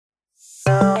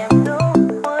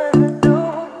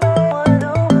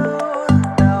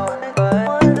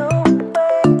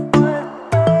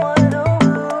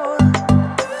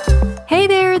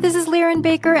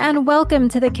and welcome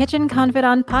to the Kitchen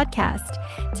Confidant podcast.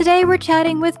 Today we're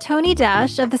chatting with Tony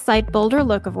Dash of the site Boulder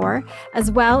Locavore, as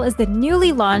well as the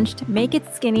newly launched Make It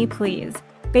Skinny Please.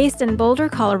 Based in Boulder,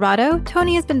 Colorado,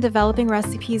 Tony has been developing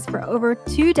recipes for over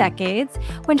 2 decades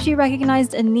when she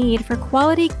recognized a need for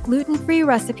quality gluten-free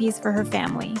recipes for her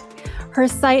family. Her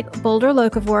site, Boulder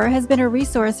Locavore, has been a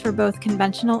resource for both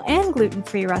conventional and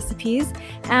gluten-free recipes,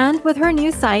 and with her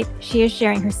new site, she is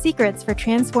sharing her secrets for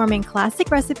transforming classic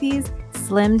recipes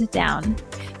slimmed down.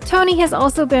 Tony has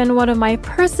also been one of my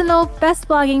personal best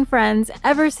blogging friends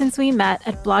ever since we met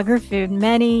at Blogger Food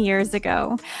many years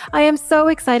ago. I am so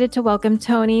excited to welcome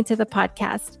Tony to the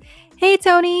podcast. Hey,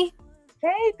 Tony.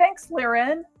 Hey, thanks,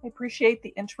 Liren. I appreciate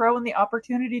the intro and the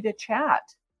opportunity to chat.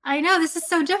 I know, this is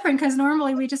so different because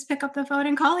normally we just pick up the phone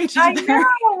and call each other. I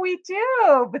know, we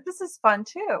do, but this is fun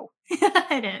too.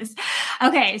 It is.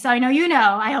 Okay, so I know you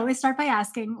know, I always start by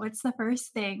asking, what's the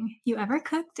first thing you ever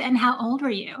cooked and how old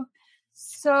were you?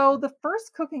 So the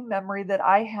first cooking memory that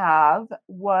I have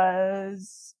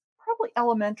was probably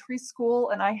elementary school,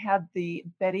 and I had the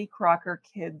Betty Crocker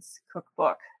Kids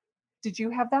Cookbook. Did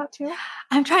you have that too?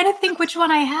 I'm trying to think which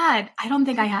one I had. I don't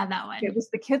think I had that one. It was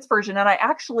the kids version, and I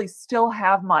actually still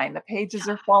have mine. The pages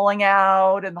are falling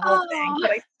out and the whole thing, but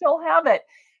I still have it.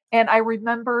 And I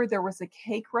remember there was a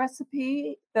cake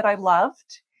recipe that I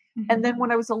loved. Mm-hmm. And then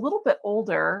when I was a little bit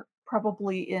older,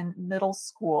 probably in middle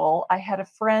school, I had a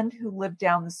friend who lived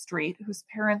down the street whose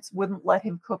parents wouldn't let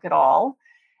him cook at all.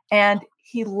 And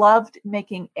he loved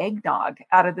making eggnog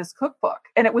out of this cookbook.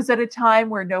 And it was at a time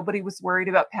where nobody was worried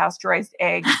about pasteurized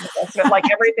eggs. Like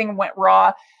everything went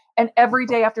raw. And every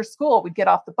day after school, we'd get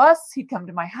off the bus, he'd come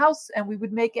to my house and we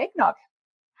would make eggnog.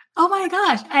 Oh my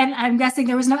gosh. And I'm guessing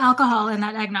there was no alcohol in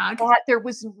that eggnog. There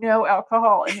was no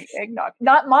alcohol in the eggnog.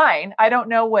 Not mine. I don't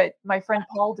know what my friend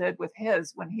Paul did with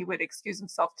his when he would excuse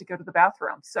himself to go to the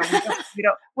bathroom. So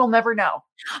we'll never know.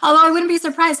 Although I wouldn't be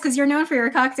surprised because you're known for your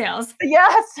cocktails.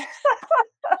 Yes.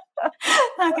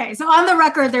 Okay. So on the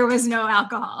record, there was no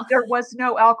alcohol. There was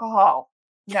no alcohol.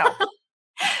 No.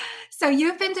 So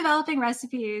you've been developing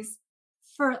recipes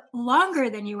for longer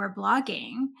than you were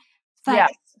blogging. But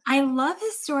yes. I love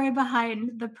his story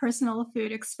behind the personal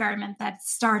food experiment that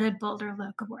started Boulder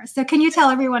Locavore. So can you tell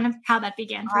everyone how that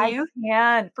began for you? I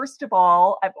can. First of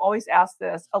all, I've always asked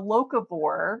this. A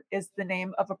locavore is the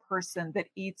name of a person that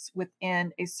eats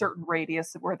within a certain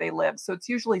radius of where they live. So it's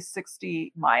usually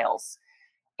 60 miles.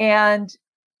 And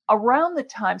around the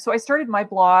time, so I started my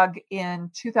blog in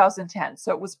 2010.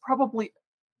 So it was probably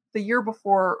the year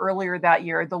before, earlier that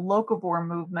year, the locavore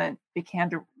movement began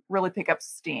to really pick up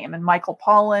steam. And Michael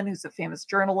Pollan, who's a famous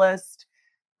journalist,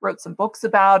 wrote some books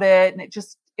about it. And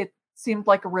it seemed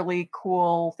like a really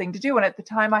cool thing to do. And at the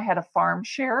time I had a farm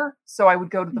share. So I would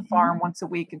go to the farm once a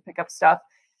week and pick up stuff.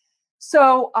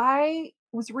 So I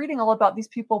was reading all about these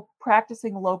people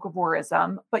practicing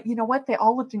locavorism, but you know what? They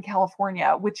all lived in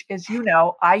California, which, as you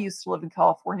know, I used to live in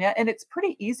California, and it's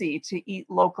pretty easy to eat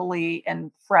locally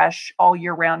and fresh all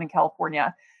year round in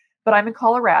California. But I'm in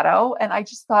Colorado, and I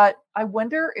just thought, I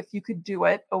wonder if you could do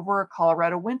it over a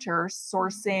Colorado winter,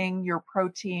 sourcing your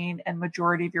protein and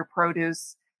majority of your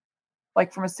produce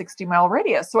like from a 60-mile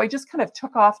radius. So I just kind of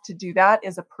took off to do that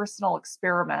as a personal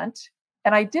experiment.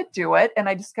 And I did do it, and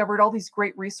I discovered all these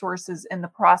great resources in the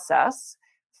process,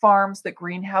 farms that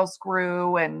Greenhouse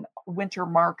grew and winter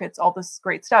markets, all this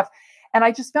great stuff. And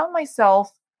I just found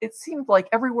myself, it seemed like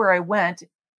everywhere I went,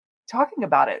 talking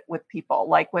about it with people,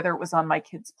 like whether it was on my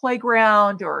kids'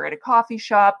 playground or at a coffee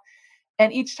shop.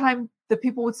 And each time the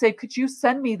people would say, could you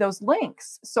send me those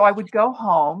links? So I would go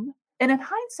home. And in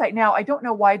hindsight now, I don't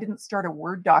know why I didn't start a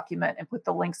Word document and put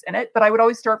the links in it, but I would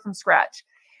always start from scratch.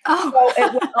 Oh. So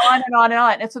it went on and on and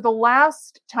on. And so the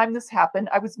last time this happened,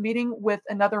 I was meeting with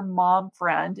another mom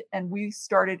friend, and we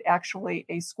started actually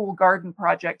a school garden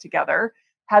project together.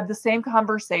 Had the same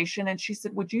conversation, and she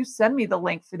said, would you send me the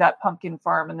link for that pumpkin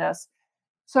farm and this?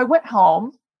 So I went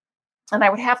home, and I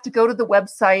would have to go to the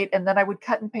website, and then I would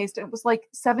cut and paste. It was like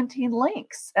 17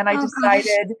 links. And I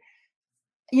decided,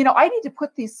 I need to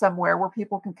put these somewhere where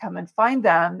people can come and find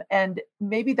them. And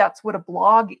maybe that's what a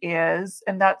blog is,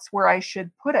 and that's where I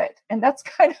should put it. And that's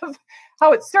kind of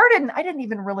how it started. And I didn't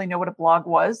even really know what a blog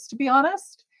was, to be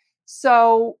honest.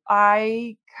 So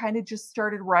I kind of just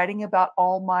started writing about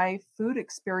all my food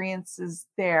experiences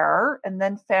there, and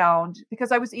then found,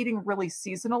 because I was eating really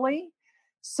seasonally.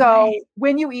 So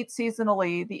when you eat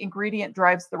seasonally, the ingredient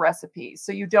drives the recipe.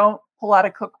 So you don't pull out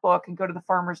a cookbook and go to the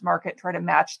farmer's market, try to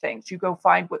match things. You go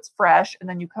find what's fresh, and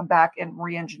then you come back and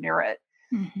re-engineer it.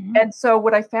 Mm-hmm. And so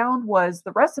what I found was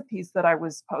the recipes that I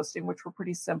was posting, which were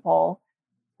pretty simple,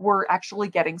 were actually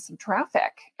getting some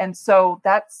traffic. And so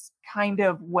that's kind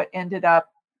of what ended up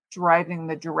driving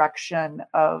the direction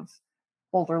of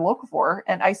Boulder Locavore.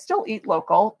 And I still eat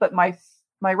local, but my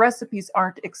recipes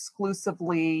aren't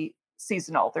exclusively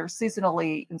seasonal. They're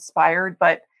seasonally inspired,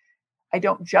 but I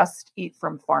don't just eat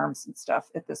from farms and stuff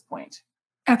at this point.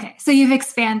 Okay, so you've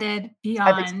expanded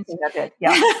beyond. I've expanded,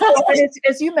 yeah. So, and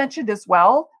as you mentioned as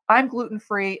well, I'm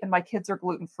gluten-free and my kids are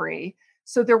gluten-free.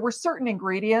 So there were certain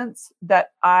ingredients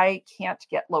that I can't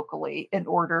get locally in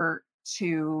order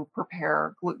to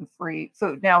prepare gluten-free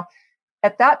food. Now,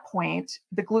 at that point,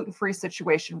 the gluten-free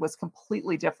situation was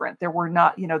completely different. There were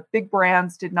not, big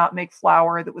brands did not make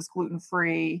flour that was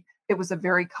gluten-free. It was a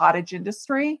very cottage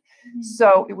industry.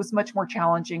 So it was much more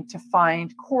challenging to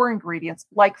find core ingredients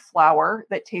like flour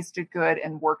that tasted good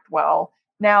and worked well.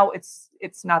 Now it's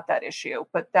not that issue,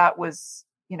 but that was,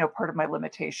 part of my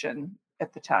limitation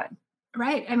at the time.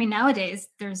 Right. I mean, nowadays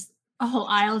there's a whole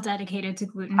aisle dedicated to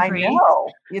gluten-free. I know.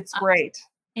 It's great.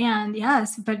 And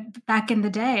yes, but back in the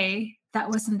day, that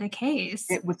wasn't the case.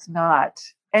 It was not.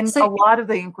 And a lot of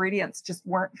the ingredients just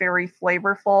weren't very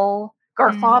flavorful.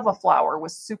 Garfava flour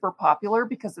was super popular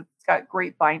because it's got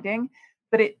great binding,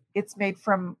 but it's made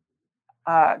from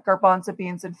garbanzo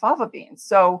beans and fava beans.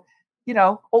 So,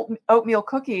 oatmeal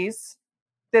cookies,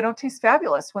 they don't taste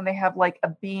fabulous when they have like a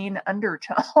bean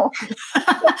undertone.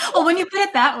 Well, when you put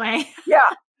it that way. Yeah.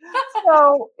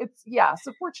 So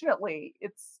so fortunately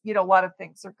it's, a lot of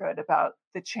things are good about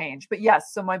the change, but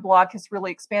yes, so my blog has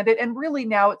really expanded and really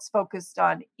now it's focused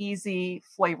on easy,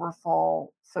 flavorful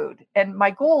food. And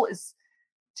my goal is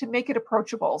to make it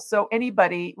approachable. So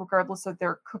anybody, regardless of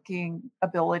their cooking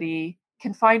ability,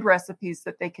 can find recipes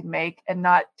that they can make and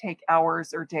not take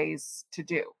hours or days to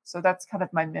do. So that's kind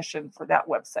of my mission for that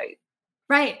website.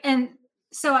 Right. And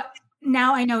so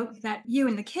now I know that you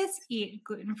and the kids eat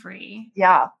gluten-free.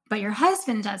 Yeah. But your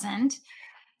husband doesn't.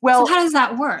 Well, so how does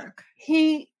that work?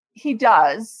 He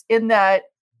does, in that,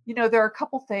 there are a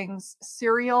couple things,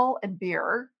 cereal and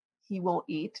beer he will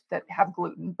eat that have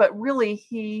gluten, but really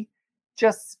he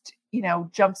just,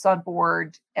 jumps on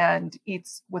board and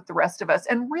eats with the rest of us.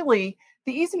 And really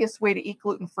the easiest way to eat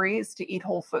gluten-free is to eat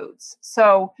whole foods.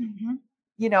 So,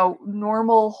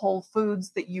 normal whole foods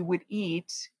that you would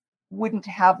eat wouldn't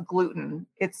have gluten.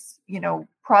 It's,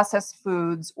 processed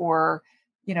foods or,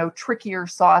 trickier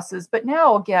sauces. But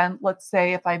now again, let's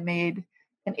say if I made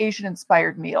an Asian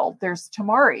inspired meal, there's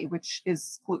tamari, which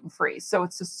is gluten-free. So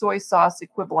it's a soy sauce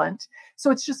equivalent.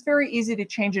 So it's just very easy to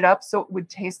change it up so it would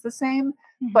taste the same,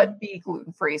 but be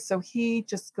gluten-free. So he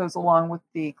just goes along with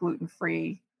the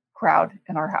gluten-free crowd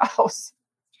in our house.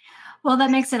 Well,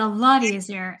 that makes it a lot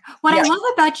easier. What I love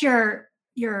about your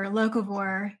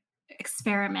locavore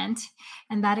experiment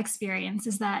and that experience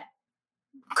is that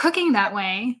cooking that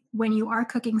way, when you are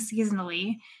cooking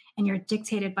seasonally and you're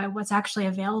dictated by what's actually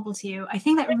available to you, I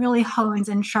think that really hones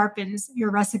and sharpens your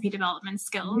recipe development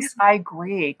skills. I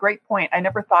agree. Great point. I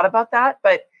never thought about that,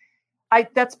 but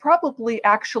that's probably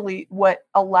actually what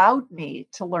allowed me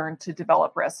to learn to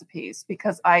develop recipes,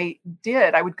 because I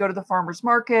would go to the farmer's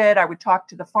market, I would talk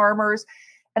to the farmers,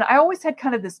 and I always had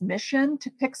kind of this mission to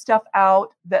pick stuff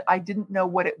out that I didn't know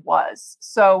what it was.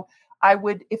 So I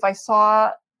would, if I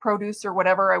saw produce or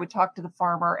whatever, I would talk to the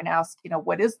farmer and ask,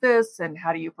 what is this and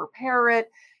how do you prepare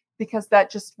it? Because that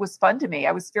just was fun to me.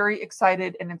 I was very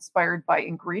excited and inspired by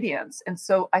ingredients. And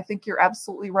so I think you're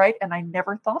absolutely right. And I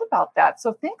never thought about that.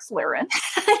 So thanks, Lauren.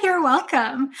 You're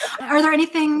welcome. Are there any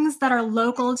things that are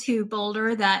local to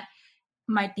Boulder that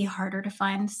might be harder to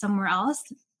find somewhere else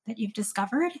that you've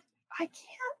discovered? I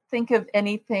can't think of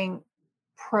anything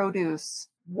produce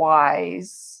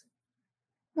wise.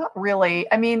 Not really.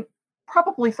 I mean,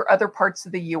 probably for other parts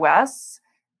of the US,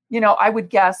 I would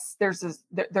guess there's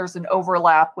an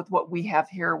overlap with what we have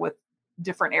here with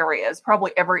different areas.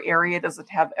 Probably every area doesn't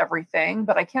have everything,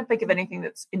 but I can't think of anything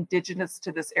that's indigenous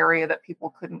to this area that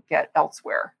people couldn't get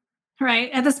elsewhere.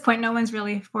 Right. At this point, no one's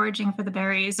really foraging for the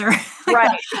berries or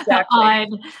right,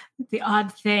 exactly. the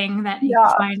odd thing that you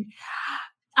find.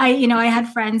 I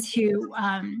had friends who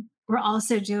were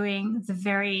also doing the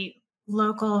very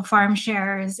local farm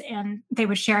shares, and they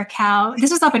would share a cow.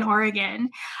 This was up in Oregon.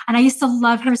 And I used to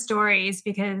love her stories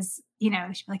because, she'd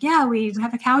be like, yeah, we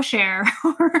have a cow share.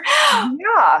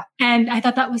 Yeah. And I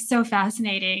thought that was so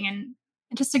fascinating and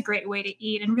just a great way to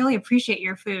eat and really appreciate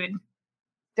your food.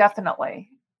 Definitely.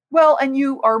 Well, and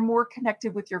you are more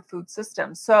connected with your food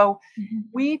system. So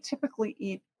we typically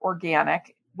eat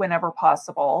organic whenever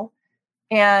possible.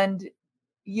 And,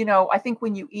 I think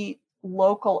when you eat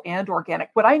local and organic,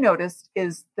 what I noticed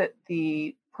is that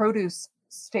the produce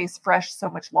stays fresh so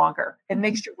much longer. It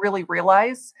makes you really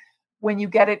realize when you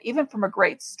get it, even from a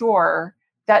great store,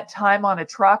 that time on a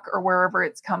truck or wherever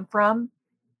it's come from,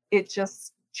 it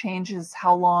just changes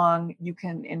how long you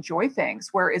can enjoy things.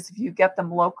 Whereas if you get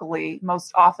them locally,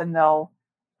 most often they'll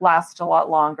last a lot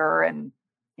longer and,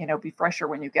 be fresher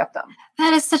when you get them.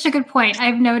 That is such a good point.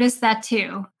 I've noticed that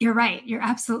too. You're right. You're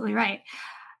absolutely right.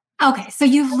 Okay, so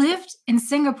you've lived in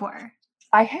Singapore.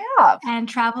 I have. And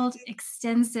traveled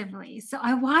extensively. So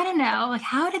I want to know, like,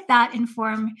 how did that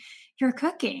inform your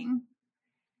cooking?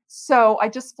 So I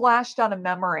just flashed on a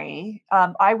memory.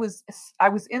 I was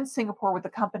in Singapore with the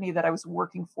company that I was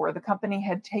working for. The company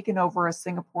had taken over a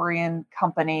Singaporean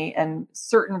company, and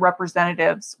certain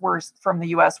representatives were from the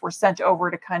U.S. were sent over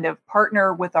to kind of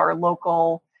partner with our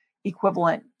local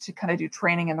equivalent to kind of do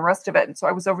training and the rest of it. And so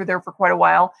I was over there for quite a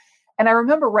while. And I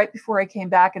remember right before I came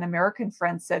back, an American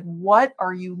friend said, "What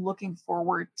are you looking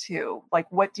forward to? Like,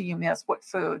 what do you miss? What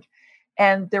food?"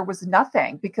 And there was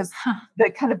nothing, because the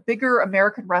kind of bigger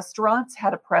American restaurants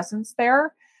had a presence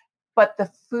there, but the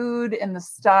food and the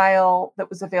style that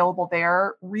was available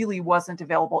there really wasn't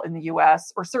available in the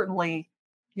US, or certainly,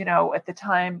 at the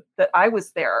time that I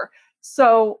was there.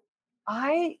 So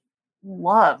I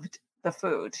loved the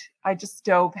food. I just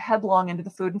dove headlong into the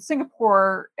food. And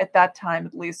Singapore, at that time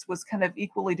at least, was kind of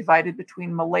equally divided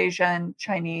between Malaysian,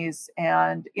 Chinese,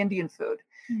 and Indian food.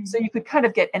 So you could kind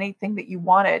of get anything that you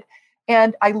wanted.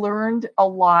 And I learned a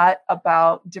lot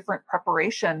about different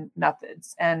preparation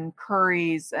methods and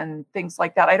curries and things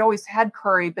like that. I'd always had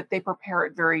curry, but they prepare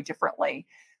it very differently.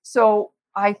 So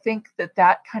I think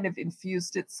that kind of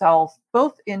infused itself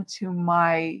both into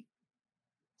my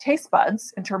taste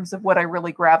buds in terms of what I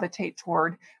really gravitate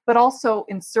toward, but also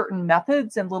in certain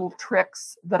methods and little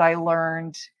tricks that I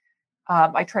learned.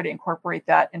 I try to incorporate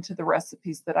that into the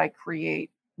recipes that I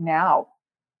create now.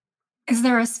 Is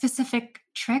there a specific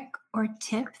trick or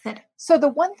tip that? So the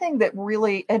one thing that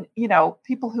really, and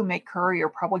people who make curry are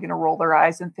probably going to roll their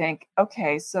eyes and think,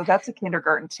 okay, so that's a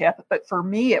kindergarten tip. But for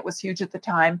me, it was huge at the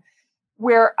time,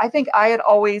 where I think I had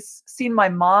always seen my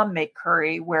mom make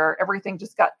curry, where everything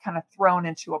just got kind of thrown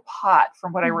into a pot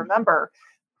from what I remember.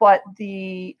 But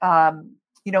the,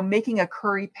 making a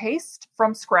curry paste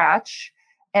from scratch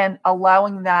and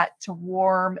allowing that to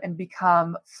warm and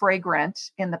become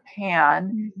fragrant in the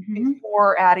pan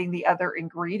before adding the other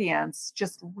ingredients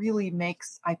just really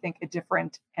makes, I think, a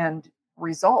different end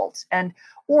result.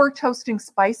 Or toasting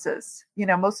spices.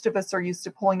 Most of us are used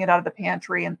to pulling it out of the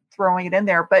pantry and throwing it in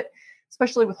there, but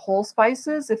especially with whole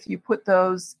spices, if you put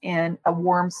those in a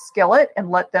warm skillet and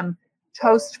let them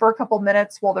toast for a couple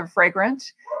minutes while they're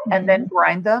fragrant and then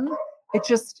grind them,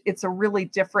 it's a really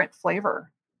different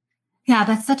flavor. Yeah,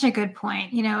 that's such a good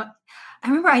point. I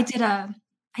remember I did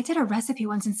a recipe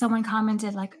once and someone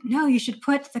commented like, "No, you should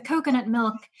put the coconut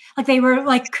milk." Like they were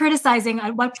like criticizing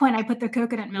at what point I put the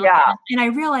coconut milk in. And I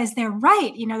realized they're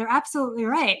right. They're absolutely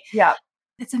right. Yeah.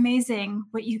 It's amazing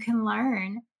what you can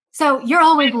learn. So you're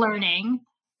always learning.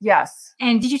 Yes.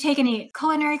 And did you take any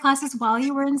culinary classes while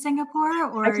you were in Singapore?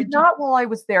 Or I did not while I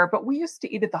was there, but we used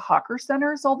to eat at the hawker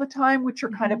centers all the time, which are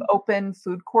kind of open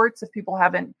food courts. If people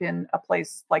haven't been a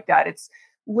place like that, it's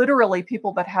literally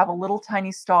people that have a little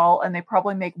tiny stall and they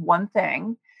probably make one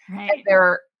thing. Right. And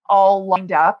they're all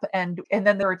lined up and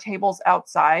then there are tables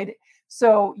outside.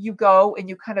 So you go and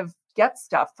you kind of get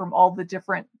stuff from all the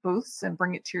different booths and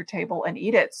bring it to your table and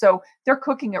eat it. So they're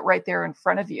cooking it right there in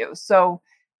front of you. So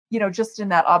just in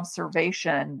that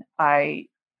observation, I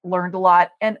learned a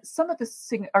lot. And some of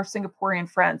our Singaporean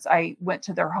friends, I went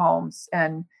to their homes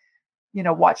and,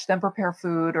 watched them prepare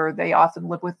food, or they often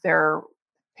live with their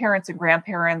parents and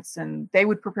grandparents and they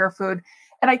would prepare food.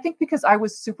 And I think because I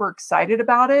was super excited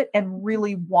about it and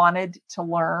really wanted to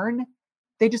learn,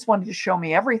 they just wanted to show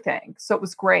me everything. So it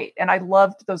was great. And I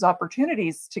loved those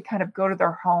opportunities to kind of go to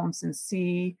their homes and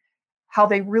see how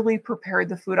they really prepared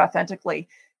the food authentically.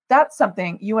 That's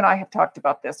something you and I have talked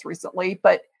about this recently,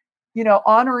 but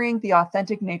honoring the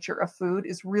authentic nature of food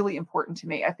is really important to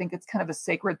me. I think it's kind of a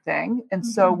sacred thing. And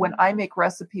so when I make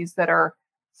recipes that are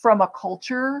from a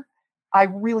culture, I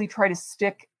really try to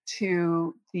stick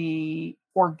to the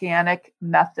organic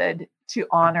method to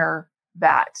honor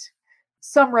that.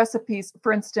 Some recipes,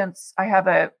 for instance, I have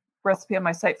a recipe on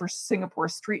my site for Singapore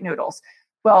street noodles.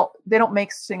 Well, they don't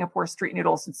make Singapore street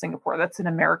noodles in Singapore. That's an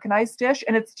Americanized dish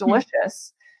and it's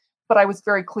delicious. But I was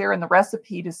very clear in the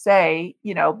recipe to say,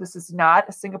 this is not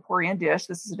a Singaporean dish.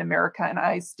 This is an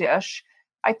Americanized dish.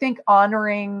 I think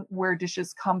honoring where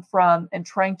dishes come from and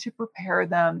trying to prepare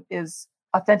them as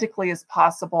authentically as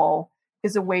possible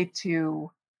is a way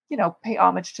to, pay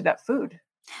homage to that food.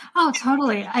 Oh,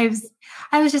 totally. I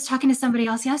was just talking to somebody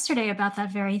else yesterday about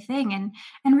that very thing,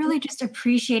 and really just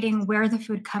appreciating where the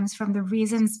food comes from, the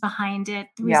reasons behind it,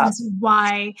 the reasons Yes.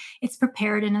 why it's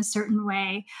prepared in a certain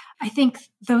way. I think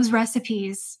those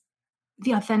recipes,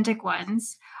 the authentic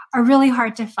ones, are really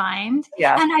hard to find.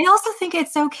 Yes. And I also think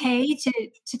it's okay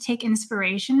to take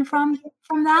inspiration from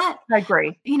that, I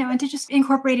agree. and to just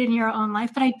incorporate it in your own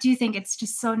life. But I do think it's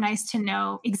just so nice to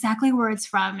know exactly where it's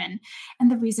from and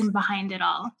the reason behind it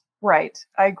all. Right.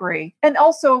 I agree. And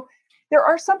also, there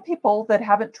are some people that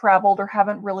haven't traveled or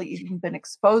haven't really even been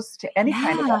exposed to any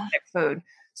kind of Yeah. ethnic food.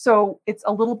 So it's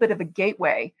a little bit of a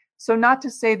gateway. So, not to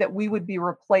say that we would be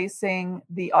replacing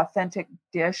the authentic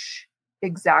dish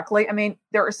exactly. I mean,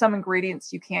 there are some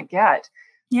ingredients you can't get.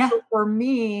 Yeah. So, for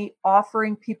me,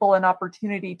 offering people an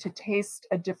opportunity to taste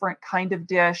a different kind of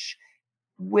dish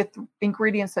with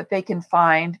ingredients that they can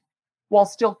find while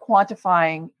still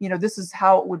quantifying, this is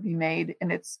how it would be made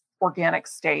in its organic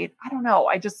state. I don't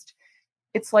know.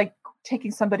 It's like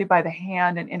taking somebody by the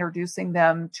hand and introducing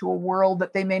them to a world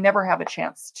that they may never have a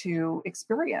chance to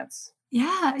experience.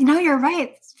 Yeah, you're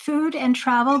right. Food and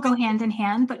travel go hand in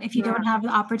hand, but if you Mm. don't have the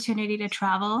opportunity to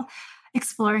travel,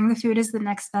 exploring the food is the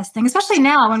next best thing, especially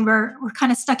now when we're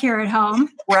kind of stuck here at home.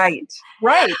 Right.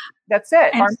 Right. That's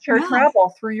it. And Armchair yeah,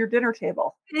 travel through your dinner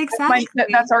table. exactly.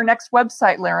 That's our next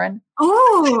website, Laren.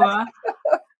 Oh,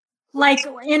 like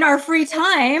in our free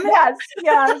time. Yes.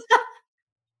 Yes.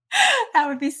 That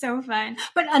would be so fun.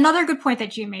 But another good point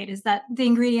that you made is that the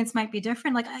ingredients might be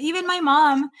different. Like even my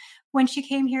mom, when she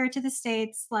came here to the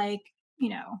States,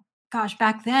 gosh,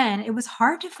 back then it was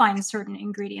hard to find certain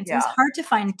ingredients. It was Yeah. hard to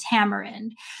find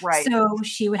tamarind. Right. So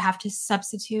she would have to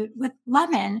substitute with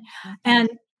lemon. Mhm. And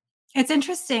it's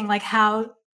interesting, like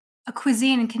how a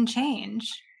cuisine can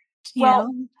change, you Well,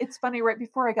 know? it's funny, right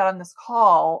before I got on this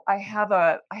call, I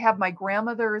have my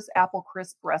grandmother's apple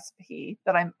crisp recipe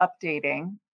that I'm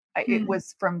updating. It Mm.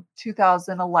 was from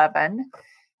 2011,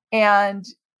 and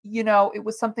it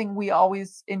was something we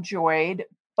always enjoyed,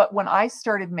 but when I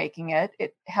started making it,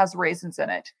 it has raisins in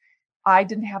it. I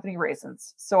didn't have any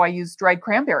raisins, so I used dried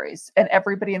cranberries, and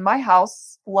everybody in my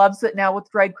house loves it now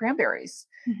with dried cranberries.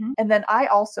 Mhm. And then I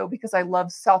also, because I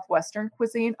love Southwestern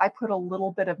cuisine, I put a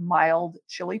little bit of mild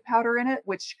chili powder in it,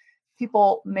 which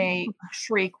people may Ooh.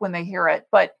 shriek when they hear it,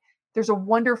 but there's a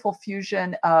wonderful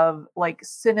fusion of like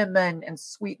cinnamon and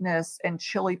sweetness and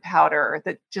chili powder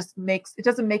that just makes it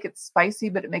doesn't make it spicy,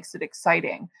 but it makes it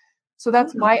exciting. So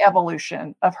that's Ooh. my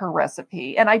evolution of her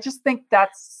recipe. And I just think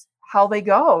that's how they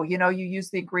go. You use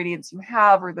the ingredients you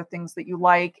have or the things that you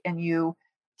like, and you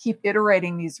keep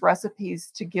iterating these recipes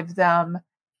to give them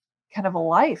kind of a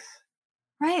life.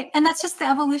 Right, and that's just the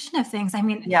evolution of things. I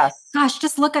mean, Yes. gosh,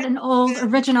 just look at an old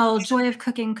original Joy of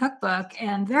Cooking cookbook,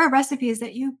 and there are recipes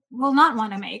that you will not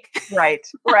wanna make. Right.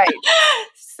 Right.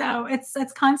 So, it's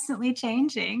constantly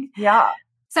changing. Yeah.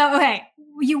 So, okay,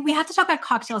 we have to talk about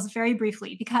cocktails very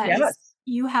briefly because Yes.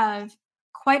 you have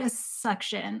quite a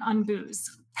section on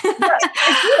booze. Yes,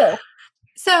 I do.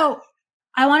 So,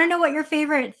 I wanna know what your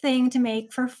favorite thing to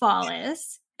make for fall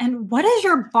is, and what does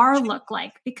your bar look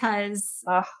like? Because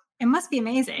Ugh. it must be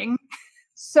amazing.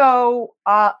 So,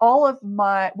 all of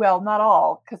my well, not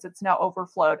all, because it's now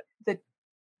overflowed.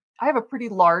 I have a pretty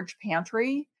large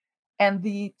pantry, and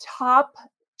the top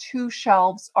 2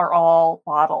 shelves are all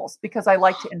bottles because I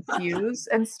like to infuse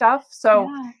and stuff. So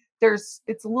Yeah.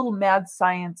 it's a little mad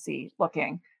science-y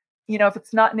looking. If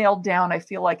it's not nailed down, I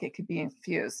feel like it could be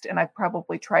infused, and I've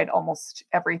probably tried almost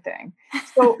everything.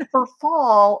 So for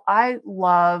fall, I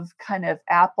love kind of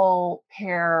apple,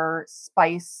 pear,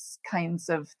 spice kinds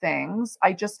of things.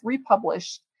 I just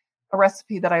republished a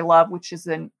recipe that I love, which is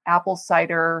an apple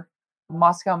cider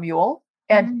Moscow Mule.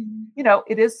 And, Mm.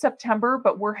 it is September,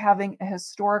 but we're having a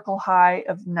historical high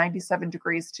of 97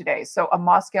 degrees today. So a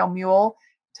Moscow Mule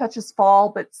touches fall,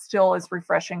 but still is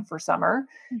refreshing for summer.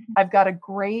 Mhm. I've got a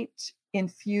great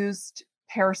infused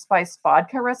pear spice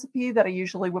vodka recipe that I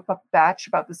usually whip up a batch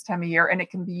about this time of year, and it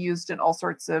can be used in all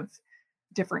sorts of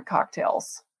different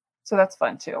cocktails. So that's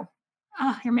fun too.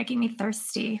 Oh, you're making me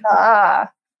thirsty.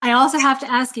 Ah, I also have to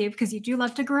ask you, because you do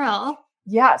love to grill,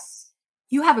 yes,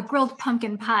 you have a grilled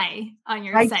pumpkin pie on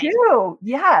your I site. do.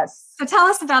 Yes. So tell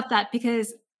us about that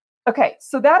because Okay,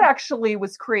 so that actually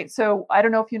was created. So I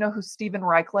don't know if you know who Stephen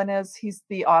Reichlin is. He's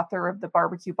the author of the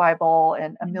Barbecue Bible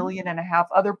and a Mhm. million and a half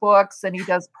other books, and he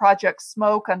does Project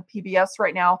Smoke on PBS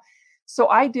right now. So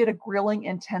I did a grilling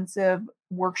intensive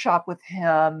workshop with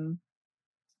him,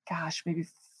 gosh, maybe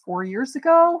 4 years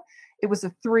ago. It was a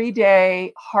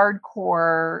 3-day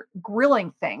hardcore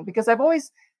grilling thing because I've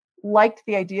always liked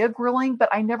the idea of grilling, but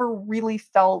I never really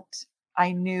felt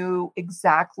I knew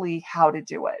exactly how to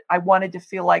do it. I wanted to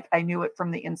feel like I knew it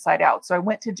from the inside out. So I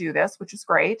went to do this, which is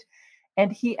great.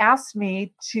 And he asked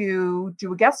me to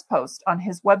do a guest post on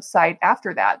his website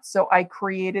after that. So I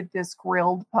created this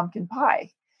grilled pumpkin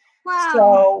pie. Wow.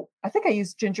 So I think I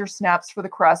used ginger snaps for the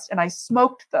crust and I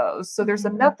smoked those. So there's a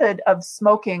method of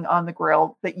smoking on the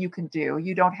grill that you can do.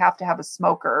 You don't have to have a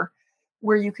smoker,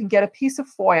 where you can get a piece of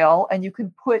foil and you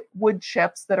can put wood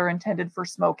chips that are intended for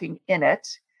smoking in it.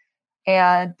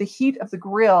 And the heat of the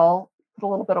grill, put a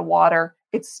little bit of water,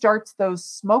 it starts those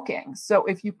smoking. So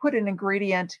if you put an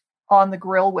ingredient on the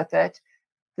grill with it,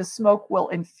 the smoke will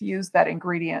infuse that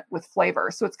ingredient with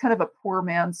flavor. So it's kind of a poor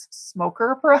man's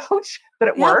smoker approach, but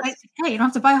it works. Hey, you don't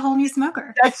have to buy a whole new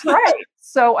smoker. That's right.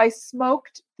 So I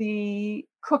smoked the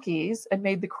cookies and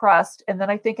made the crust. And then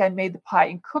I think I made the pie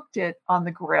and cooked it on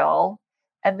the grill.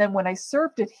 And then when I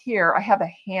served it here, I have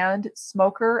a hand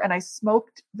smoker and I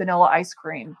smoked vanilla ice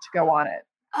cream to go on it.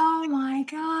 Oh my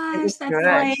It gosh. was That's good.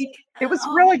 like, It was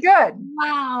really good.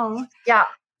 wow. Yeah.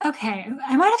 Okay.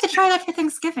 I might have to try that for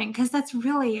Thanksgiving because that's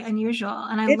really unusual.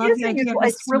 And I It love is the idea of unusual. the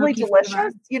It's really smoky flavor.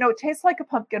 delicious. You know, it tastes like a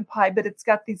pumpkin pie, but it's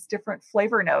got these different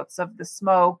flavor notes of the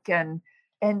smoke and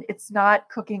it's not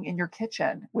cooking in your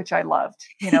kitchen, which I loved.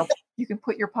 You know, you can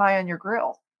put your pie on your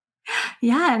grill.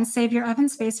 Yeah, and save your oven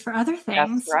space for other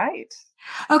things. That's right.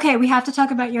 Okay, we have to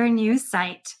talk about your new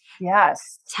site.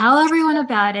 Yes. Tell everyone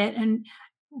about it and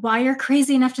why you're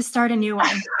crazy enough to start a new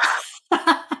one.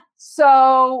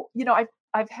 So, you know,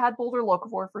 I've had Boulder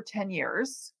Locavore for 10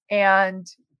 years, and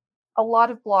a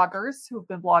lot of bloggers who've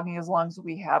been blogging as long as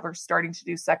we have are starting to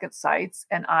do second sites.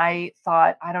 And I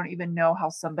thought, I don't even know how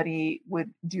somebody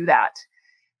would do that.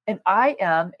 And I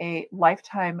am a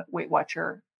lifetime Weight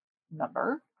Watcher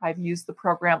member. I've used the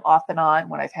program off and on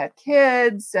when I've had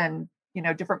kids and, you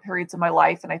know, different periods of my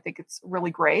life. And I think it's really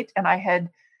great. And I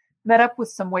had met up with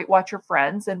some Weight Watcher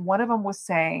friends, and one of them was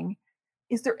saying,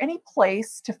 is there any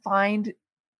place to find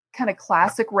kind of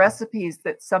classic recipes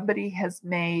that somebody has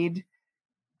made,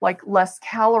 like less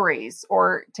calories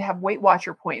or to have Weight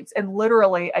Watcher points? And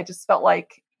literally, I just felt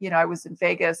like, you know, I was in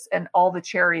Vegas and all the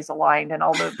cherries aligned and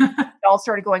all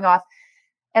started going off.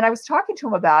 And I was talking to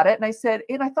him about it. And I said,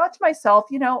 and I thought to myself,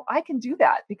 you know, I can do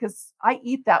that because I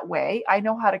eat that way. I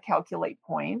know how to calculate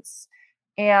points.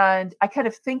 And I kind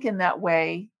of think in that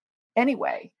way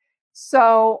anyway.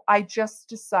 So I just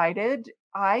decided,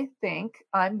 I think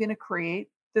I'm going to create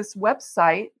this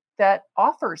website that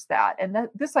offers that. And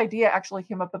this idea actually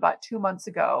came up about 2 months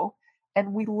ago.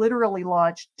 And we literally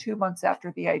launched 2 months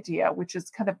after the idea, which is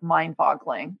kind of mind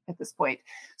boggling at this point.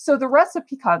 So the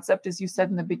recipe concept, as you said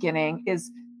in the beginning, is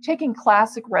taking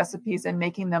classic recipes and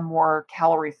making them more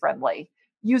calorie friendly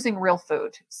using real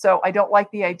food. So I don't like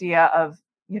the idea of,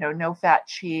 you know, no fat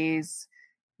cheese.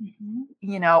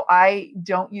 You know, I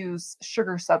don't use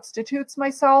sugar substitutes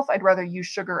myself. I'd rather use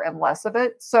sugar and less of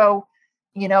it. So,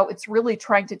 you know, it's really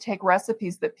trying to take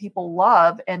recipes that people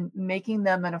love and making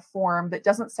them in a form that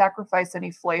doesn't sacrifice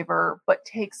any flavor, but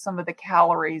takes some of the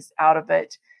calories out of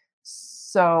it.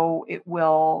 So it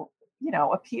will, you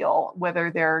know, appeal, whether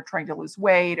they're trying to lose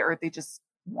weight or they just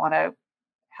want to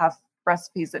have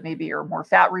recipes that maybe are more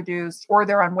fat reduced, or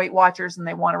they're on Weight Watchers and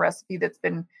they want a recipe that's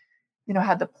been, you know,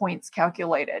 had the points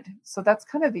calculated. So that's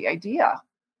kind of the idea.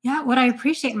 Yeah, what I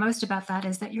appreciate most about that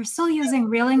is that you're still using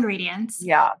real ingredients.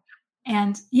 Yeah.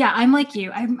 And yeah, I'm like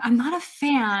you. I'm not a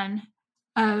fan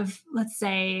of, let's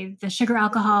say, the sugar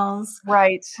alcohols,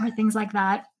 Right. or things like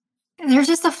that. There's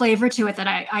just a flavor to it that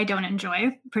I don't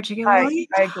enjoy particularly.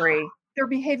 I agree. Their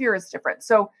behavior is different.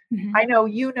 So I know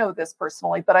you know this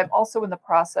personally, but I'm also in the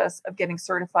process of getting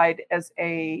certified as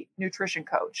a nutrition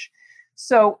coach.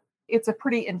 So it's a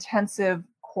pretty intensive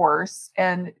course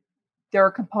and there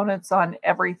are components on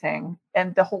everything.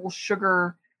 And the whole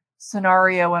sugar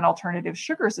scenario and alternative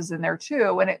sugars is in there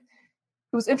too. And it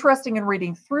was interesting in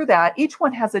reading through that. Each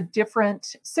one has a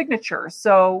different signature.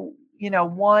 So, you know,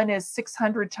 one is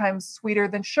 600 times sweeter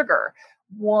than sugar.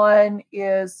 One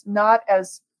is not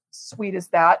as sweet as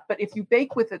that, but if you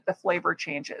bake with it, the flavor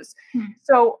changes.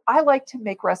 So I like to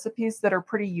make recipes that are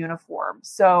pretty uniform.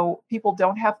 So people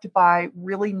don't have to buy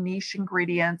really niche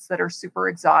ingredients that are super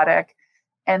exotic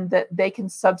and that they can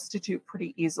substitute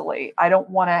pretty easily. I don't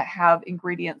want to have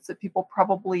ingredients that people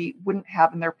probably wouldn't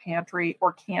have in their pantry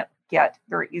or can't get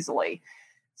very easily.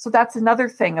 So that's another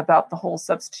thing about the whole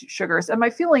substitute sugars. And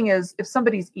my feeling is if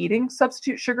somebody's eating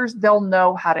substitute sugars, they'll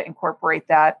know how to incorporate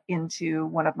that into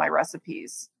one of my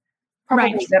recipes.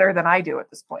 Probably better than I do at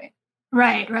this point.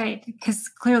 Right. Because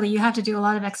clearly you have to do a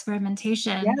lot of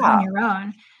experimentation on your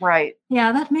own. Right.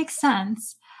 Yeah, that makes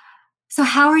sense. So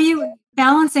how are you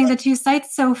balancing the two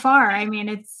sites so far. I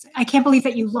mean, I can't believe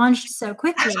that you launched so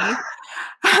quickly,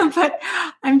 but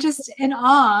I'm just in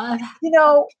awe.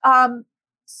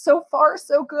 So far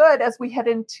so good as we head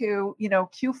into,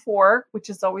 Q4, which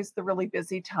is always the really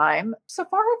busy time. So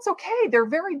far it's okay. They're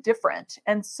very different.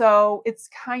 And so it's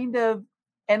kind of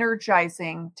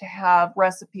energizing to have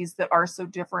recipes that are so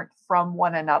different from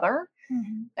one another.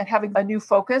 Mm-hmm. And having a new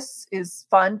focus is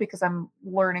fun because I'm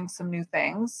learning some new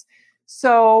things.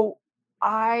 So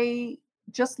I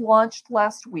just launched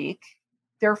last week.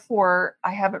 Therefore,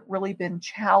 I haven't really been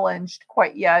challenged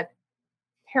quite yet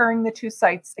pairing the two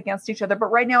sites against each other.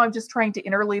 But right now, I'm just trying to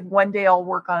interleave. One day I'll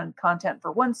work on content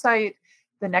for one site.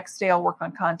 The next day I'll work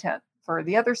on content for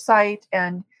the other site.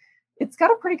 And it's got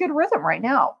a pretty good rhythm right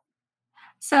now.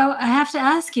 So I have to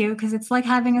ask you, because it's like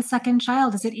having a second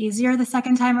child. Is it easier the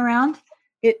second time around?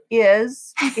 It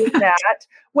is in that.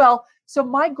 Well, so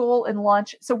my goal in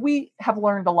launch, so we have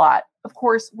learned a lot. Of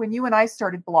course, when you and I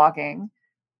started blogging,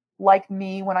 like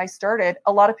me, when I started,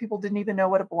 a lot of people didn't even know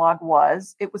what a blog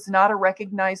was. It was not a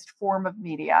recognized form of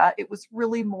media. It was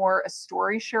really more a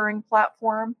story sharing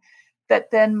platform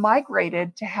that then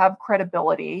migrated to have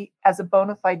credibility as a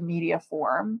bona fide media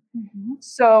form. Mm-hmm.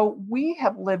 So we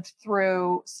have lived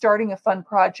through starting a fun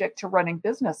project to running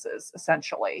businesses,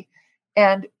 essentially.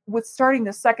 And with starting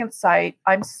the second site,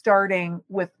 I'm starting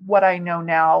with what I know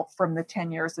now from the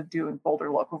 10 years of doing Boulder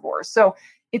Locavore. So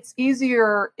it's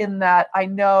easier in that I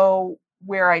know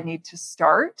where I need to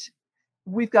start.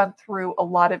 We've gone through a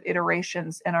lot of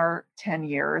iterations in our 10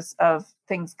 years of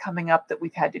things coming up that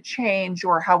we've had to change,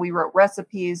 or how we wrote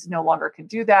recipes no longer can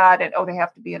do that. And, they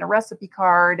have to be in a recipe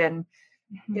card. And,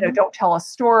 don't tell a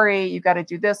story. You got to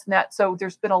do this and that. So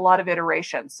there's been a lot of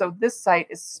iterations. So this site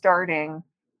is starting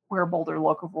where Boulder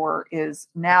Locavore is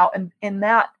now. And in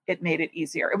that, it made it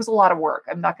easier. It was a lot of work.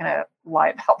 I'm not going to lie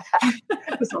about that.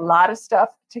 It was a lot of stuff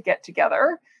to get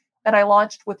together. And I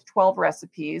launched with 12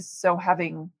 recipes. So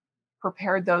having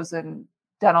prepared those and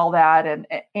done all that,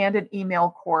 and an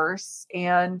email course.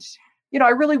 And, I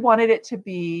really wanted it to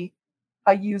be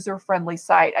a user-friendly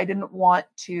site. I didn't want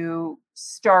to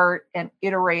start and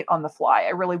iterate on the fly.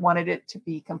 I really wanted it to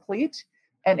be complete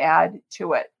and add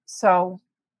to it. So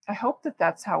I hope that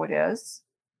that's how it is.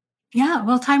 Yeah,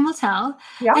 well, time will tell.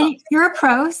 Yeah. And you're a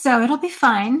pro, so it'll be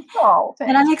fine. Oh, thanks.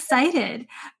 And I'm excited.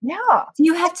 Yeah. Do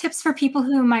you have tips for people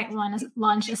who might want to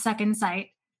launch a second site?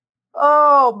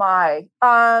 Oh my.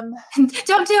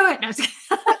 Don't do it. No,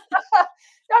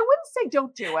 I wouldn't say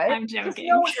don't do it. I'm joking.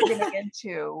 You know what you're getting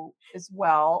into as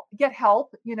well. Get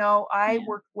help. I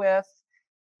worked with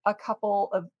a couple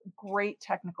of great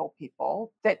technical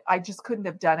people that I just couldn't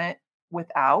have done it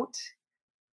without.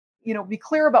 Be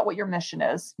clear about what your mission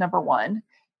is, number one.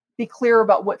 Be clear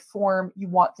about what form you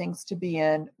want things to be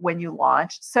in when you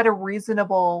launch. Set a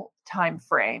reasonable time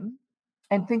frame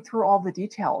and think through all the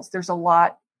details. There's a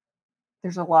lot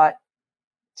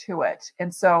to it.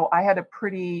 And so I had a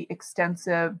pretty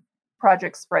extensive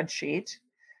project spreadsheet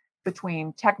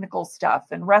between technical stuff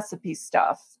and recipe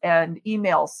stuff and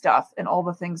email stuff and all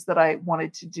the things that I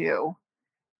wanted to do.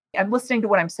 I'm listening to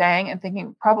what I'm saying and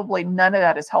thinking probably none of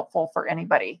that is helpful for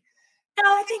anybody. No,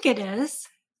 I think it is.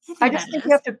 I just think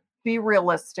you have to be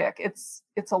realistic. It's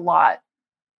a lot.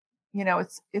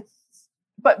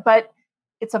 But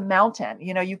it's a mountain.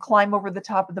 You climb over the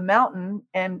top of the mountain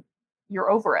and you're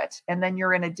over it. And then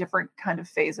you're in a different kind of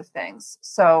phase of things.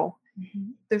 So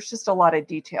there's just a lot of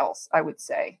details, I would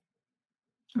say.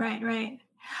 Right.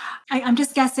 I'm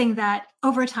just guessing that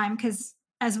over time, because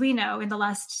as we know, in the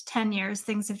last 10 years,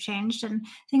 things have changed and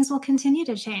things will continue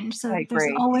to change. So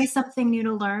there's always something new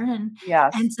to learn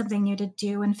and something new to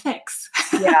do and fix.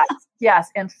 Yes.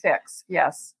 And fix.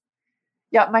 Yes.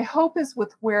 Yeah. My hope is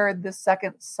with where the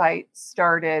second site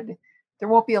started, there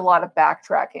won't be a lot of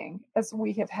backtracking as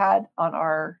we have had on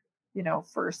our,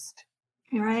 first.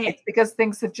 Right. It's because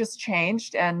things have just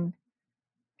changed. And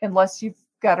unless you've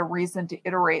got a reason to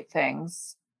iterate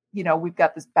things, we've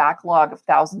got this backlog of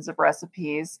thousands of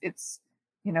recipes. It's,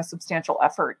 substantial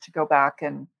effort to go back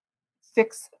and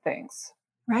fix things.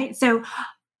 Right. So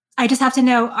I just have to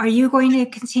know, are you going to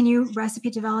continue recipe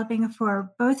developing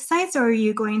for both sites, or are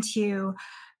you going to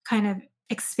kind of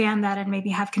expand that and maybe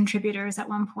have contributors at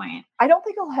one point? I don't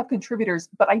think I'll have contributors,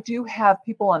 but I do have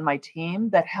people on my team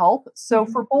that help. So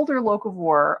for Boulder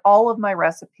Locavore, all of my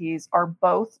recipes are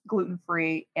both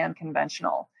gluten-free and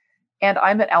conventional. And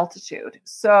I'm at altitude.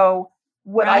 So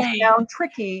what I found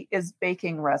tricky is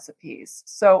baking recipes.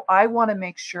 So I want to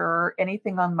make sure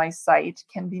anything on my site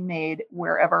can be made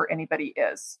wherever anybody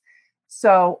is.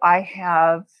 So I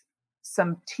have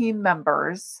some team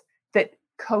members that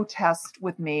co-test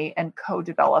with me and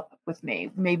co-develop with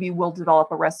me. Maybe we'll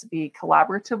develop a recipe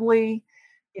collaboratively.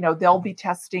 They'll be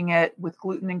testing it with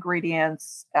gluten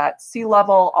ingredients at sea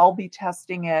level. I'll be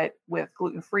testing it with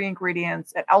gluten-free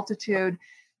ingredients at altitude.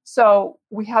 So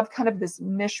we have kind of this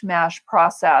mishmash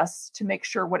process to make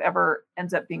sure whatever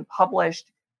ends up being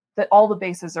published, that all the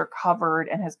bases are covered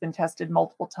and has been tested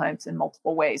multiple times in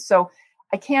multiple ways. So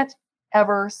I can't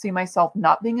ever see myself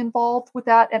not being involved with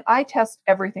that. And I test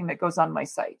everything that goes on my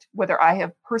site, whether I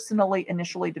have personally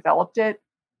initially developed it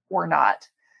or not.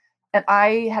 And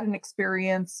I had an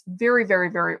experience very, very,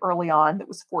 very early on that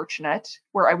was fortunate,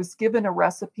 where I was given a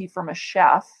recipe from a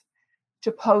chef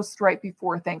to post right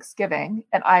before Thanksgiving.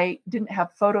 And I didn't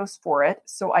have photos for it.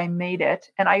 So I made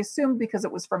it. And I assumed because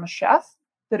it was from a chef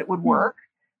that it would work.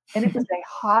 And it was a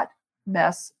hot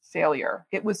mess failure.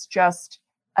 It was just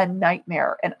a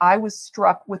nightmare. And I was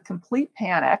struck with complete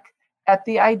panic at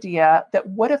the idea that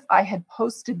what if I had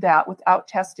posted that without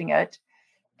testing it,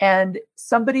 and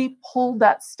somebody pulled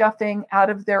that stuffing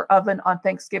out of their oven on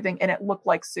Thanksgiving and it looked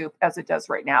like soup, as it does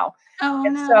right now. Oh,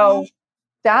 and no. So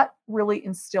that really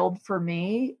instilled for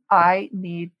me, I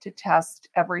need to test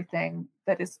everything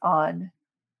that is on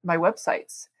my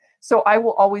websites. So I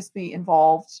will always be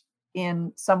involved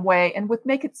in some way. And with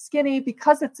Make It Skinny,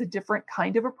 because it's a different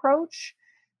kind of approach,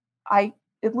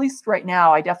 at least right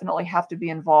now, I definitely have to be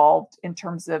involved in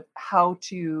terms of how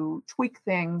to tweak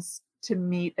things to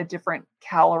meet a different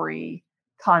calorie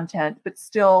content, but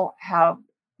still have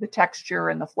the texture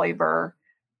and the flavor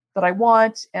that I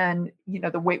want, and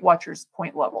the Weight Watchers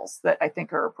point levels that I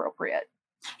think are appropriate.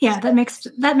 Yeah, that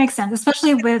makes sense,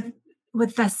 especially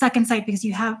with the second site, because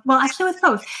you have, well, actually with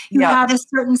both, you have a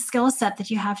certain skill set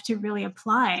that you have to really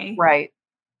apply. Right.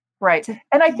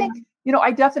 And I think,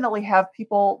 I definitely have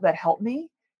people that help me.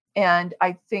 And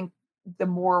I think the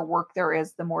more work there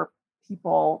is, the more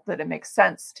people that it makes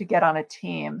sense to get on a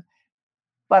team.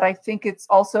 But I think it's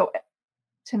also,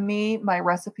 to me, my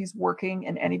recipes working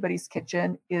in anybody's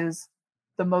kitchen is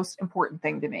the most important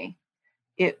thing to me.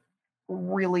 It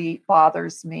really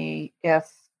bothers me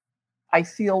if I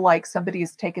feel like somebody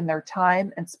has taken their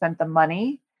time and spent the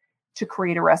money to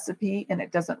create a recipe and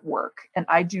it doesn't work. And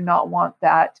I do not want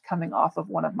that coming off of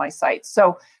one of my sites.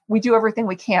 So we do everything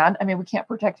we can. I mean, we can't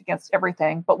protect against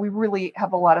everything, but we really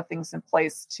have a lot of things in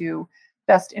place to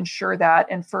best ensure that.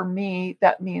 And for me,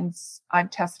 that means I'm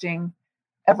testing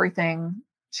everything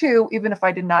too, even if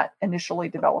I did not initially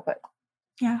develop it.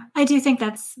 Yeah, I do think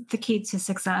that's the key to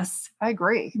success. I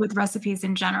agree. With recipes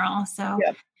in general. So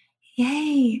yeah.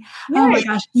 Yay. Oh my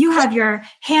gosh, you have your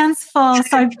hands full,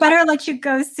 so I better let you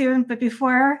go soon. But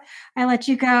before I let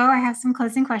you go, I have some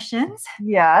closing questions.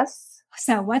 Yes.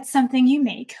 So what's something you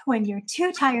make when you're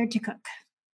too tired to cook?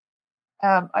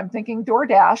 I'm thinking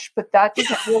DoorDash, but that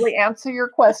doesn't really answer your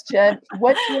question.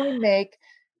 What do I make,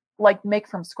 like make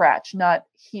from scratch, not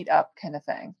heat up kind of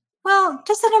thing? Well,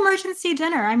 just an emergency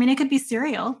dinner. I mean, it could be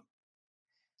cereal.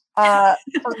 For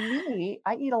me,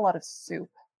 I eat a lot of soup.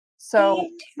 So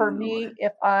for me,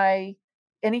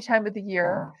 any time of the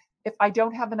year, if I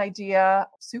don't have an idea,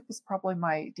 soup is probably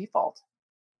my default.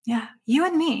 Yeah, you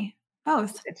and me,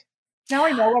 both. Now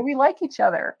I know why we like each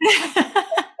other.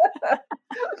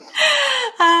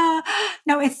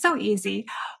 No, it's so easy.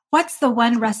 What's the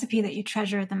one recipe that you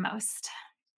treasure the most?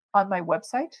 On my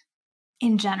website?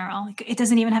 In general. It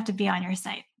doesn't even have to be on your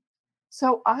site.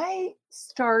 So I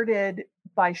started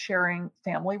by sharing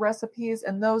family recipes,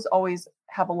 and those always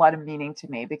have a lot of meaning to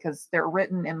me because they're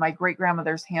written in my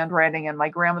great-grandmother's handwriting and my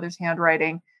grandmother's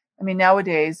handwriting. I mean,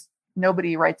 nowadays,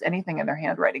 nobody writes anything in their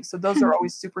handwriting. So those are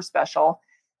always super special.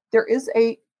 There is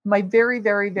my very,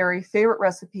 very, very favorite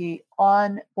recipe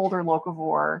on Boulder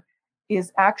Locavore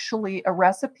is actually a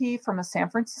recipe from a San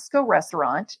Francisco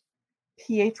restaurant,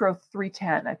 Pietro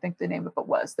 310, I think the name of it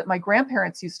was, that my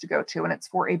grandparents used to go to, and it's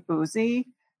for a boozy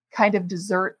kind of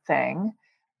dessert thing.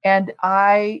 And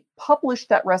I published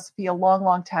that recipe a long,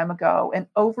 long time ago. And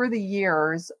over the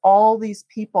years, all these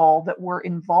people that were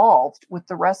involved with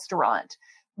the restaurant,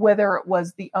 whether it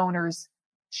was the owner's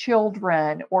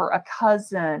children or a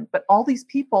cousin, but all these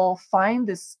people find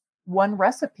this one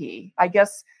recipe. I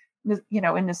guess,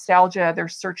 in nostalgia, they're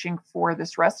searching for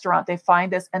this restaurant. They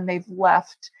find this and they've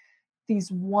left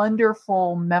these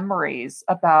wonderful memories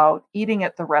about eating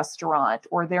at the restaurant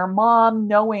or their mom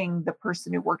knowing the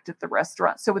person who worked at the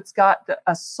restaurant. So it's got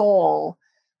a soul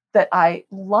that I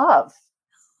love.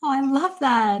 Oh, I love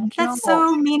that. That's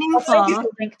so meaningful. I'll send you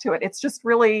a link to it. It's just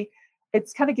really,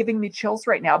 it's kind of giving me chills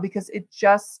right now because it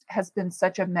just has been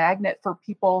such a magnet for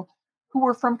people who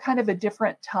were from kind of a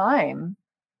different time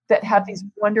that have these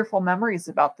wonderful memories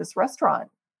about this restaurant.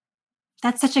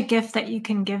 That's such a gift that you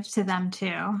can give to them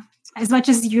too. As much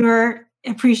as you're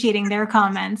appreciating their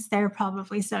comments, they're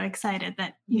probably so excited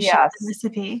that you shared the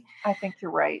recipe. I think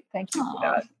you're right. Thank you for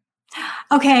that.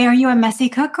 Okay, are you a messy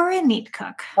cook or a neat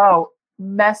cook? Oh,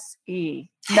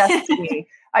 messy.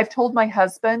 I've told my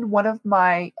husband one of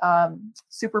my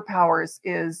superpowers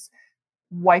is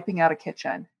wiping out a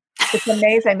kitchen. It's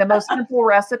amazing. The most simple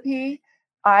recipe,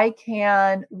 I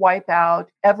can wipe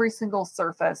out every single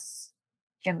surface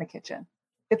in the kitchen.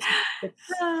 It's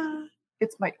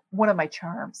one of my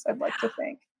charms, I'd like to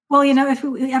think. Well, if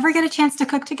we ever get a chance to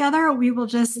cook together,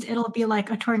 it'll be like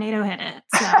a tornado hit it.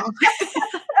 So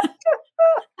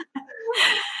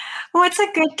what's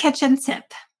a good kitchen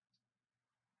tip?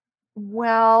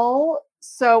 Well,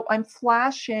 so I'm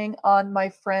flashing on my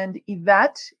friend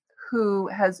Yvette, who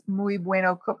has Muy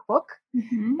Bueno Cookbook.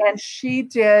 Mm-hmm. And she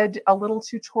did a little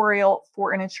tutorial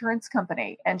for an insurance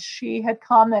company. And she had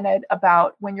commented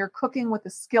about when you're cooking with a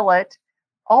skillet,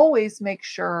 always make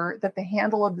sure that the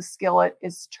handle of the skillet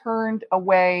is turned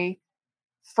away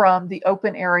from the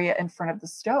open area in front of the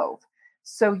stove.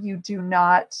 So you do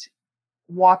not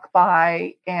walk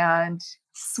by and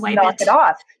knock it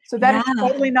off. So that is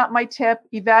totally not my tip.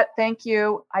 Yvette, thank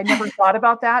you. I never thought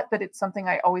about that, but it's something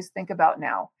I always think about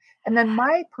now. And then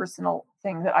my personal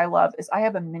thing that I love is I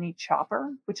have a mini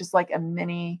chopper, which is like a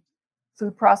mini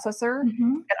food processor.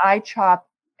 Mm-hmm. And I chop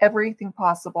everything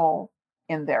possible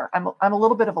in there. I'm a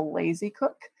little bit of a lazy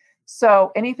cook.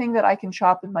 So anything that I can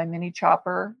chop in my mini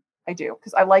chopper, I do,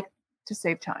 because I like to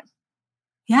save time.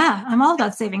 Yeah, I'm all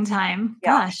about saving time.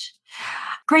 Yeah. Gosh,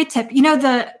 great tip.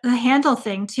 The handle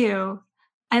thing too,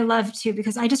 I love too,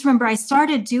 because I just remember I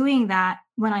started doing that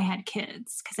when I had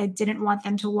kids because I didn't want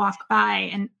them to walk by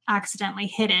and accidentally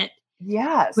hit it.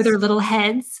 Yes. With their little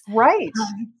heads. Right.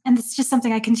 And it's just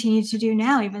something I continue to do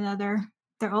now, even though they're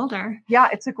older. Yeah,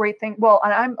 it's a great thing. Well,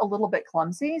 and I'm a little bit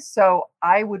clumsy, so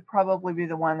I would probably be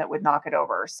the one that would knock it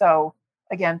over. So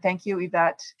again, thank you,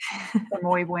 Yvette, from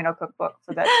Muy Bueno Cookbook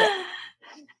for that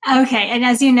tip. Okay. And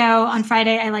as you know, on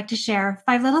Friday, I like to share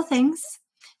 5 little things,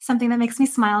 something that makes me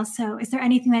smile. So is there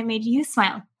anything that made you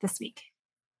smile this week?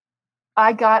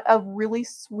 I got a really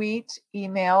sweet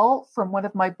email from one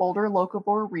of my Boulder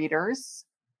Locavore readers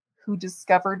who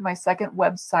discovered my second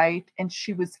website, and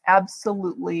she was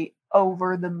absolutely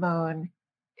over the moon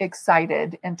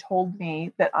excited and told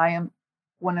me that I am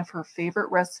one of her favorite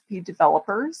recipe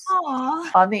developers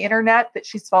on the internet, that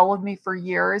she's followed me for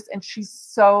years. And she's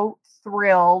so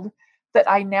thrilled that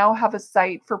I now have a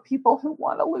site for people who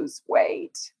want to lose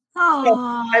weight. So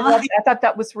I thought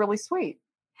that was really sweet.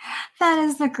 That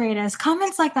is the greatest.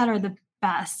 Comments like that are the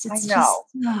best. I know.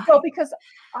 Well, because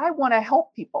I want to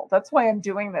help people. That's why I'm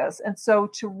doing this. And so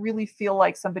to really feel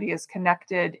like somebody is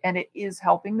connected and it is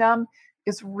helping them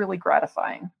is really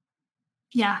gratifying.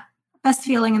 Yeah. Best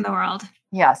feeling in the world.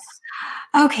 Yes.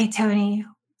 Okay, Toni.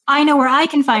 I know where I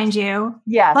can find you.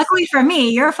 Yes. Luckily for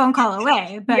me, you're a phone call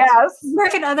away. But yes.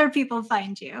 Where can other people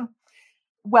find you?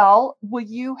 Well, will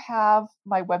you have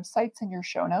my websites in your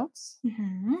show notes?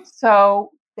 Mm-hmm.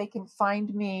 So they can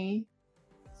find me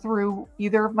through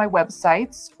either of my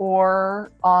websites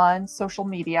or on social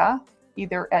media,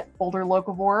 either at Boulder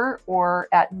Locavore or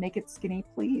at Make It Skinny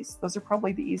Please. Those are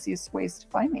probably the easiest ways to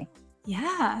find me.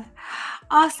 Yeah.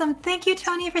 Awesome. Thank you,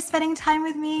 Toni, for spending time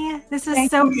with me. This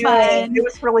was so fun. It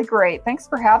was really great. Thanks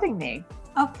for having me.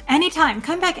 Oh, anytime.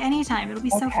 Come back anytime. It'll be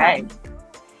so fun.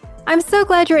 I'm so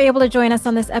glad you're able to join us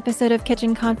on this episode of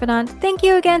Kitchen Confidante. Thank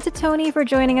you again to Toni for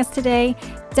joining us today.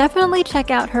 Definitely check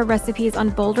out her recipes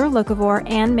on Boulder Locavore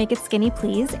and Make It Skinny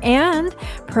Please. And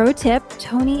pro tip,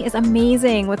 Toni is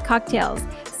amazing with cocktails.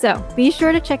 So be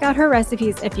sure to check out her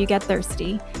recipes if you get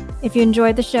thirsty. If you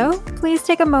enjoyed the show, please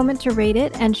take a moment to rate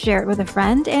it and share it with a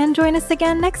friend, and join us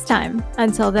again next time.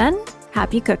 Until then,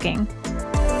 happy cooking.